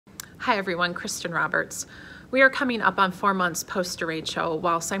Hi everyone, Kristin Roberts. We are coming up on 4 months post-derecho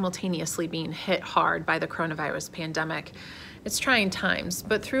while simultaneously being hit hard by the coronavirus pandemic. It's trying times,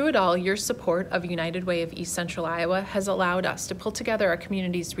 but through it all, your support of United Way of East Central Iowa has allowed us to pull together our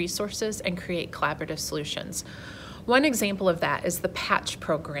community's resources and create collaborative solutions. One example of that is the PATCH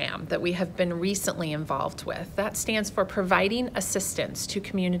program that we have been recently involved with. That stands for Providing Assistance to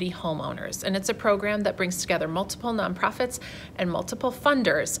Community Homeowners, and it's a program that brings together multiple nonprofits and multiple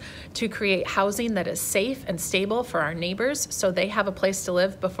funders to create housing that is safe and stable for our neighbors so they have a place to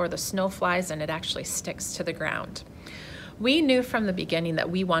live before the snow flies and it actually sticks to the ground. We knew from the beginning that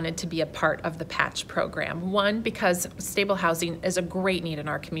we wanted to be a part of the PATCH program. One, because stable housing is a great need in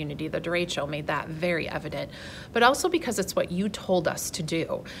our community. The derecho made that very evident, but also because it's what you told us to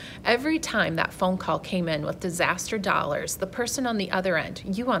do. Every time that phone call came in with disaster dollars, the person on the other end,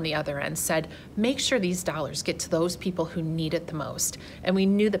 you on the other end, said, make sure these dollars get to those people who need it the most. And we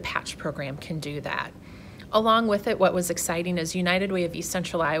knew the PATCH program can do that. Along with it, what was exciting is United Way of East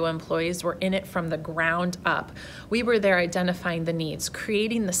Central Iowa employees were in it from the ground up. We were there identifying the needs,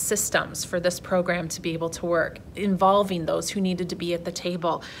 creating the systems for this program to be able to work, involving those who needed to be at the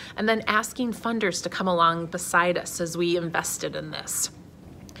table, and then asking funders to come along beside us as we invested in this.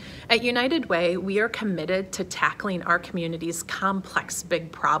 At United Way, we are committed to tackling our community's complex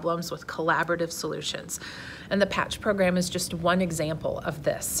big problems with collaborative solutions, and the PATCH program is just one example of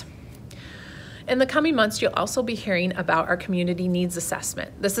this. In the coming months, you'll also be hearing about our community needs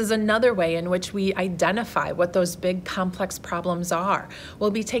assessment. This is another way in which we identify what those big complex problems are. We'll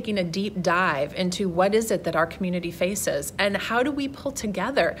be taking a deep dive into what is it that our community faces and how do we pull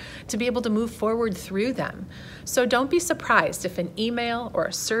together to be able to move forward through them. So don't be surprised if an email or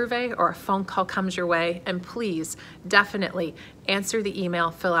a survey or a phone call comes your way, and please definitely answer the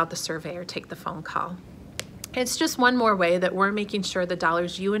email, fill out the survey, or take the phone call. It's just one more way that we're making sure the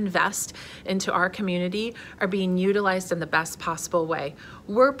dollars you invest into our community are being utilized in the best possible way.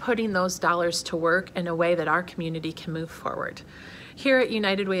 We're putting those dollars to work in a way that our community can move forward. Here at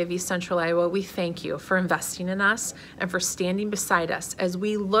United Way of East Central Iowa, we thank you for investing in us and for standing beside us as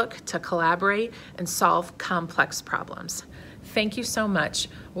we look to collaborate and solve complex problems. Thank you so much.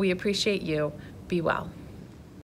 We appreciate you. Be well.